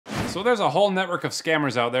So there's a whole network of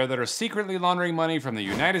scammers out there that are secretly laundering money from the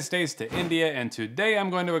United States to India, and today I'm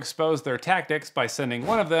going to expose their tactics by sending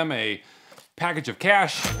one of them a package of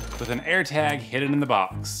cash with an AirTag hidden in the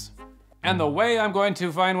box. And the way I'm going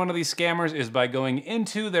to find one of these scammers is by going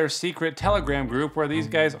into their secret Telegram group where these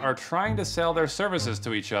guys are trying to sell their services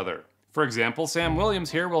to each other. For example, Sam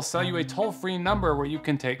Williams here will sell you a toll-free number where you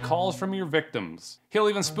can take calls from your victims. He'll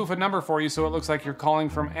even spoof a number for you so it looks like you're calling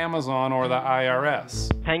from Amazon or the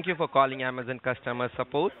IRS. Thank you for calling Amazon customer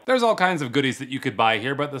support. There's all kinds of goodies that you could buy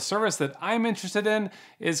here, but the service that I'm interested in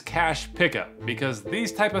is cash pickup, because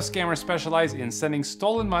these type of scammers specialize in sending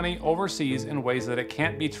stolen money overseas in ways that it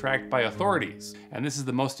can't be tracked by authorities. And this is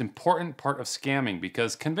the most important part of scamming,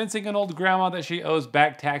 because convincing an old grandma that she owes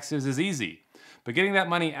back taxes is easy. But getting that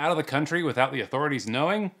money out of the country without the authorities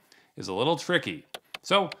knowing is a little tricky.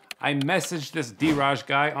 So I messaged this D-Raj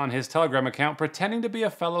guy on his Telegram account pretending to be a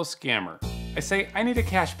fellow scammer. I say, I need a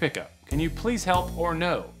cash pickup. Can you please help or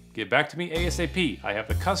no? Get back to me ASAP. I have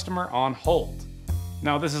the customer on hold.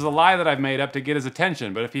 Now this is a lie that I've made up to get his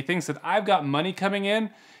attention, but if he thinks that I've got money coming in,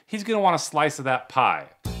 he's gonna want a slice of that pie.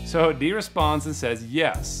 So D responds and says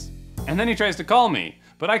yes. And then he tries to call me.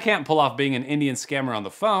 But I can't pull off being an Indian scammer on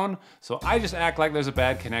the phone, so I just act like there's a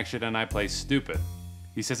bad connection and I play stupid.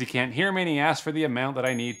 He says he can't hear me and he asks for the amount that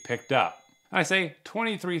I need picked up. And I say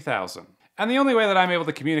 $23,000. And the only way that I'm able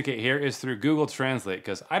to communicate here is through Google Translate,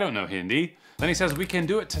 because I don't know Hindi. Then he says we can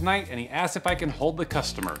do it tonight and he asks if I can hold the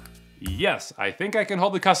customer. Yes, I think I can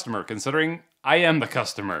hold the customer, considering I am the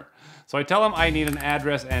customer. So I tell him I need an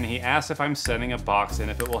address and he asks if I'm sending a box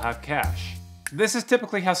and if it will have cash. This is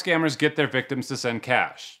typically how scammers get their victims to send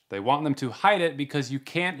cash. They want them to hide it because you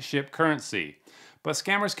can't ship currency. But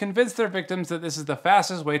scammers convince their victims that this is the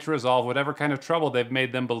fastest way to resolve whatever kind of trouble they've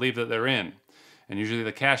made them believe that they're in. And usually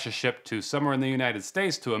the cash is shipped to somewhere in the United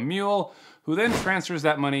States to a mule, who then transfers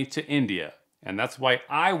that money to India. And that's why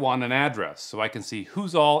I want an address, so I can see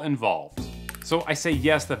who's all involved. So I say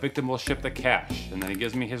yes, the victim will ship the cash, and then he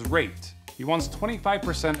gives me his rate. He wants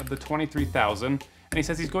 25% of the $23,000, and he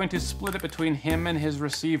says he's going to split it between him and his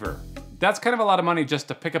receiver. That's kind of a lot of money just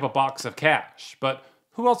to pick up a box of cash, but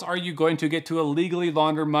who else are you going to get to illegally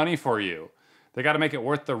launder money for you? They gotta make it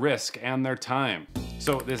worth the risk and their time.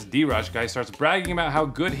 So this D-Raj guy starts bragging about how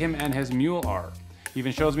good him and his mule are. He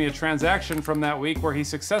even shows me a transaction from that week where he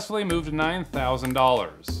successfully moved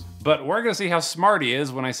 $9,000. But we're gonna see how smart he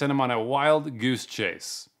is when I send him on a wild goose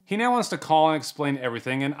chase. He now wants to call and explain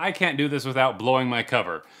everything, and I can't do this without blowing my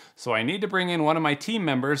cover. So I need to bring in one of my team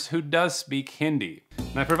members who does speak Hindi.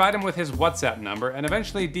 And I provide him with his WhatsApp number, and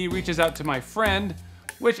eventually D reaches out to my friend,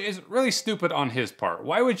 which is really stupid on his part.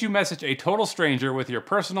 Why would you message a total stranger with your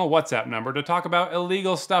personal WhatsApp number to talk about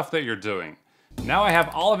illegal stuff that you're doing? Now I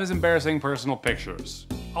have all of his embarrassing personal pictures.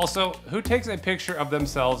 Also, who takes a picture of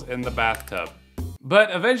themselves in the bathtub?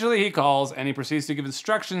 But eventually he calls and he proceeds to give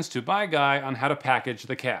instructions to my guy on how to package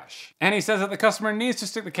the cash. And he says that the customer needs to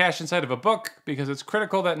stick the cash inside of a book because it's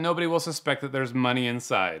critical that nobody will suspect that there's money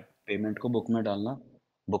inside. Payment को book में डालना,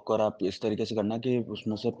 book और आप इस तरीके से करना कि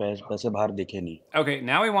उसमें से पैसे बाहर दिखे नहीं. Okay,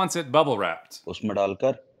 now he wants it bubble wrapped. उसमें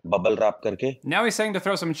डालकर बबल रैप करके. Now he's saying to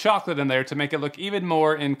throw some chocolate in there to make it look even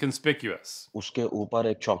more inconspicuous. उसके ऊपर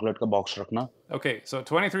एक चॉकलेट का बॉक्स रखना. Okay, so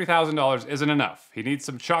 $23,000 isn't enough. He needs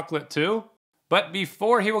some chocolate too. But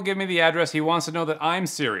before he will give me the address, he wants to know that I'm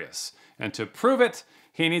serious. And to prove it,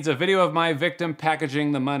 he needs a video of my victim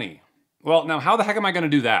packaging the money. Well, now how the heck am I gonna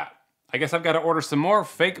do that? I guess I've got to order some more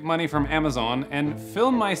fake money from Amazon and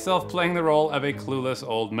film myself playing the role of a clueless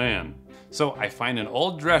old man. So I find an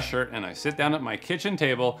old dress shirt and I sit down at my kitchen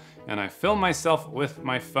table and I film myself with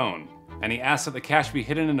my phone. And he asks that the cash be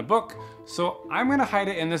hidden in a book, so I'm gonna hide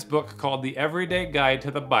it in this book called The Everyday Guide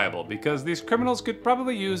to the Bible, because these criminals could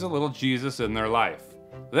probably use a little Jesus in their life.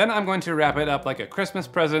 Then I'm going to wrap it up like a Christmas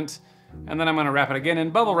present, and then I'm gonna wrap it again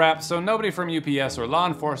in bubble wrap so nobody from UPS or law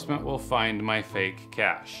enforcement will find my fake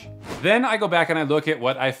cash. Then I go back and I look at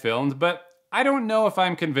what I filmed, but I don't know if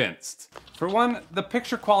I'm convinced. For one, the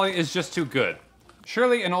picture quality is just too good.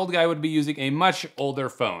 Surely an old guy would be using a much older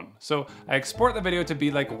phone. So I export the video to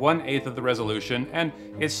be like 1/8 of the resolution, and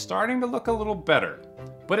it's starting to look a little better.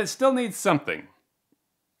 But it still needs something.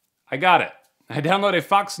 I got it. I download a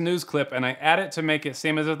Fox News clip and I add it to make it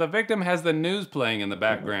seem as if the victim has the news playing in the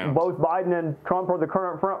background. Both Biden and Trump are the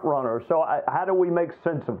current front runners, so how do we make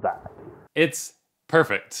sense of that? It's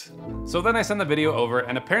perfect. So then I send the video over,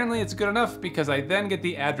 and apparently it's good enough because I then get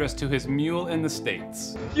the address to his mule in the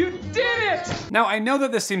States. You did it! Now I know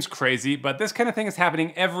that this seems crazy, but this kind of thing is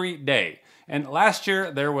happening every day. And last year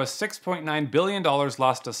there was $6.9 billion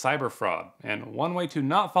lost to cyber fraud. And one way to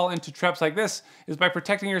not fall into traps like this is by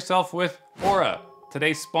protecting yourself with Aura.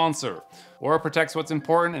 today's sponsor. Aura protects what's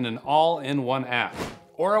important in an all-in-one app.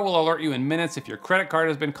 Aura will alert you in minutes if your credit card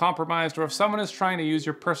has been compromised or if someone is trying to use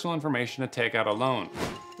your personal information to take out a loan.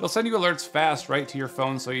 It'll send you alerts fast right to your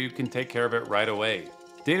phone so you can take care of it right away.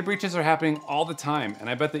 Data breaches are happening all the time, and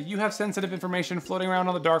I bet that you have sensitive information floating around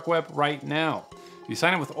on the dark web right now. If you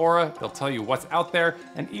sign up with Aura, they'll tell you what's out there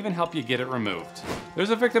and even help you get it removed.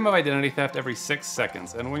 There's a victim of identity theft every 6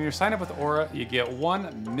 seconds, and when you're signed up with Aura, you get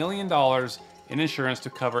 $1 million in insurance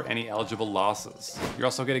to cover any eligible losses. You're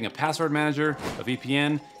also getting a password manager, a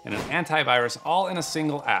VPN, and an antivirus all in a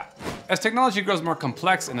single app. As technology grows more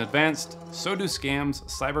complex and advanced, so do scams,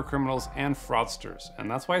 cyber criminals, and fraudsters. And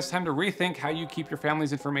that's why it's time to rethink how you keep your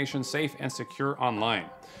family's information safe and secure online.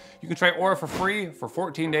 You can try Aura for free for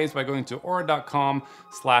 14 days by going to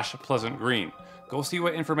aura.com/pleasantgreen. Go see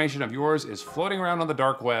what information of yours is floating around on the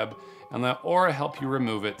dark web and let Aura help you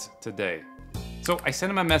remove it today. So I sent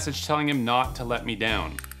him a message telling him not to let me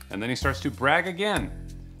down. And then he starts to brag again.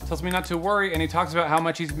 Tells me not to worry, and he talks about how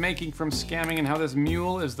much he's making from scamming and how this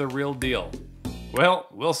mule is the real deal. Well,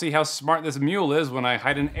 we'll see how smart this mule is when I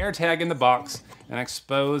hide an AirTag in the box and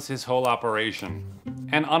expose his whole operation.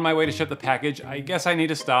 And on my way to ship the package, I guess I need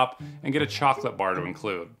to stop and get a chocolate bar to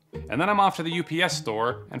include. And then I'm off to the UPS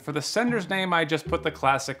store, and for the sender's name, I just put the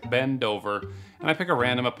classic bend over, and I pick a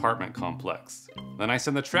random apartment complex. Then I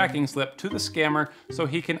send the tracking slip to the scammer so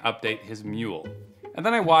he can update his mule. And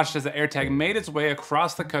then I watched as the AirTag made its way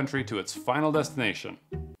across the country to its final destination.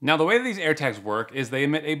 Now the way that these AirTags work is they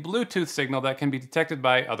emit a Bluetooth signal that can be detected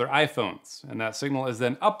by other iPhones, and that signal is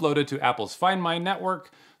then uploaded to Apple's Find My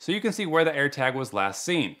network so you can see where the AirTag was last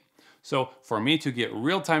seen. So for me to get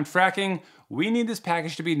real-time tracking, we need this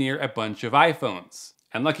package to be near a bunch of iPhones.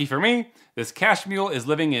 And lucky for me, this cash mule is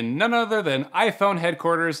living in none other than iPhone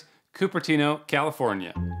headquarters, Cupertino,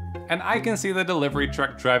 California. And I can see the delivery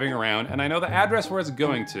truck driving around, and I know the address where it's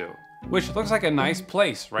going to, which looks like a nice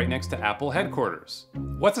place right next to Apple headquarters.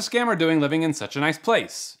 What's a scammer doing living in such a nice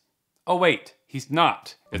place? Oh wait, he's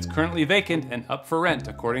not. It's currently vacant and up for rent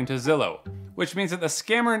according to Zillow, which means that the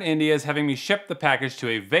scammer in India is having me ship the package to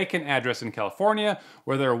a vacant address in California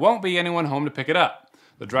where there won't be anyone home to pick it up.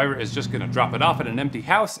 The driver is just gonna drop it off at an empty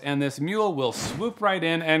house, and this mule will swoop right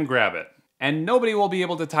in and grab it. And nobody will be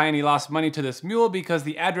able to tie any lost money to this mule because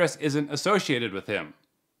the address isn't associated with him.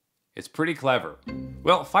 It's pretty clever.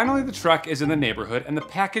 Well, finally the truck is in the neighborhood and the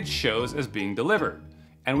package shows as being delivered.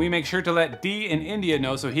 And we make sure to let D in India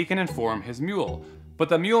know so he can inform his mule. But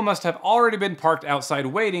the mule must have already been parked outside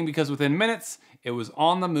waiting because within minutes, it was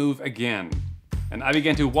on the move again. And I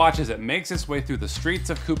began to watch as it makes its way through the streets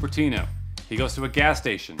of Cupertino. He goes to a gas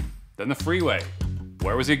station, then the freeway.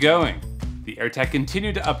 Where was he going? The AirTag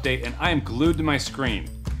continued to update and I am glued to my screen.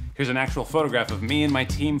 Here's an actual photograph of me and my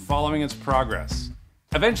team following its progress.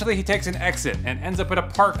 Eventually he takes an exit and ends up at a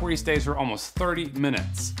park where he stays for almost 30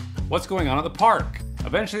 minutes. What's going on at the park?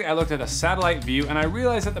 Eventually I looked at a satellite view and I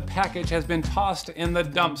realized that the package has been tossed in the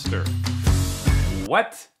dumpster.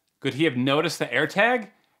 What? Could he have noticed the AirTag?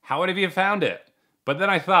 How would he have found it? But then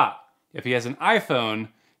I thought, if he has an iPhone,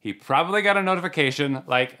 he probably got a notification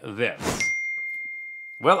like this.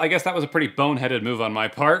 Well, I guess that was a pretty boneheaded move on my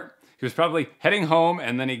part. He was probably heading home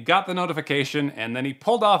and then he got the notification and then he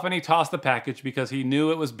pulled off and he tossed the package because he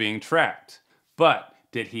knew it was being tracked. But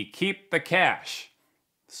did he keep the cash?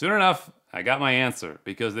 Soon enough, I got my answer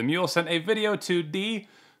because the mule sent a video to D,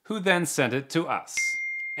 who then sent it to us.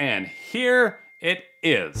 And here it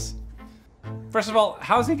is. First of all,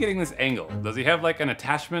 how's he getting this angle? Does he have like an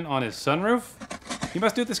attachment on his sunroof? He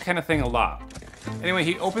must do this kind of thing a lot. Anyway,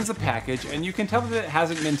 he opens the package and you can tell that it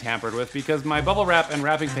hasn't been tampered with because my bubble wrap and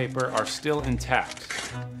wrapping paper are still intact.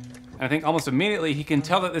 And I think almost immediately he can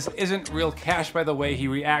tell that this isn't real cash by the way he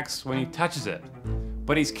reacts when he touches it.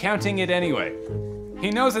 But he's counting it anyway. He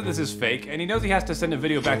knows that this is fake and he knows he has to send a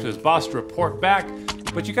video back to his boss to report back,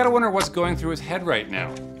 but you gotta wonder what's going through his head right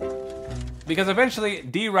now. Because eventually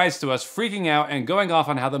D writes to us freaking out and going off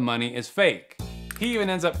on how the money is fake. He even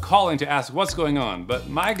ends up calling to ask what's going on, but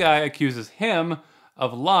my guy accuses him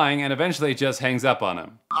of lying and eventually just hangs up on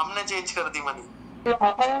him. हमने change कर the money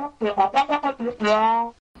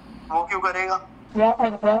वो क्यों करेगा?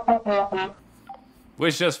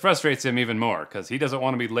 Which just frustrates him even more, because he doesn't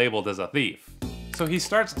want to be labeled as a thief. So he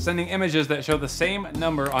starts sending images that show the same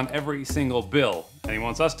number on every single bill, and he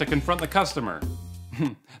wants us to confront the customer.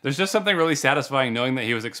 There's just something really satisfying knowing that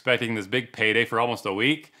he was expecting this big payday for almost a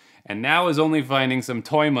week, and now is only finding some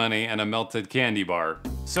toy money and a melted candy bar.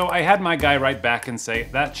 So I had my guy write back and say,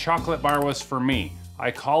 that chocolate bar was for me.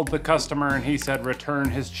 I called the customer and he said return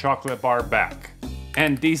his chocolate bar back.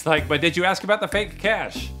 And D's like, but did you ask about the fake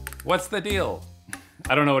cash? What's the deal?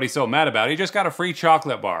 I don't know what he's so mad about, he just got a free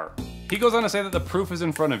chocolate bar. He goes on to say that the proof is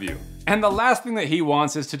in front of you. And the last thing that he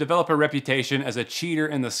wants is to develop a reputation as a cheater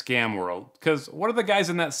in the scam world. Because what are the guys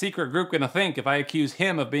in that secret group gonna think if I accuse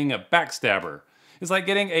him of being a backstabber? It's like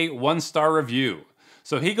getting a 1-star review.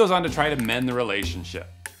 So he goes on to try to mend the relationship.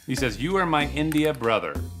 He says, "You are my India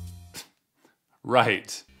brother."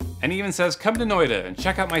 Right. And he even says, "Come to Noida and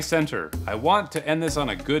check out my center. I want to end this on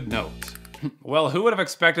a good note." Well, who would have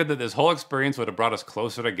expected that this whole experience would have brought us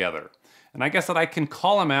closer together? And I guess that I can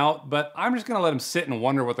call him out, but I'm just gonna let him sit and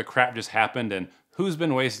wonder what the crap just happened and who's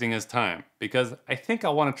been wasting his time, because I think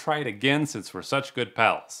I'll want to try it again since we're such good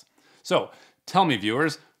pals. So, tell me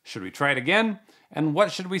viewers, should we try it again? And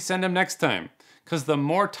what should we send him next time? Because the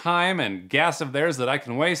more time and gas of theirs that I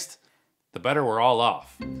can waste, the better we're all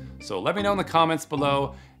off. So let me know in the comments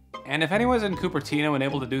below, and if anyone's in Cupertino and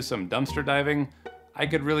able to do some dumpster diving, I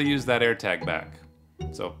could really use that AirTag back.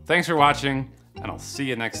 So thanks for watching, and I'll see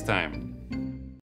you next time.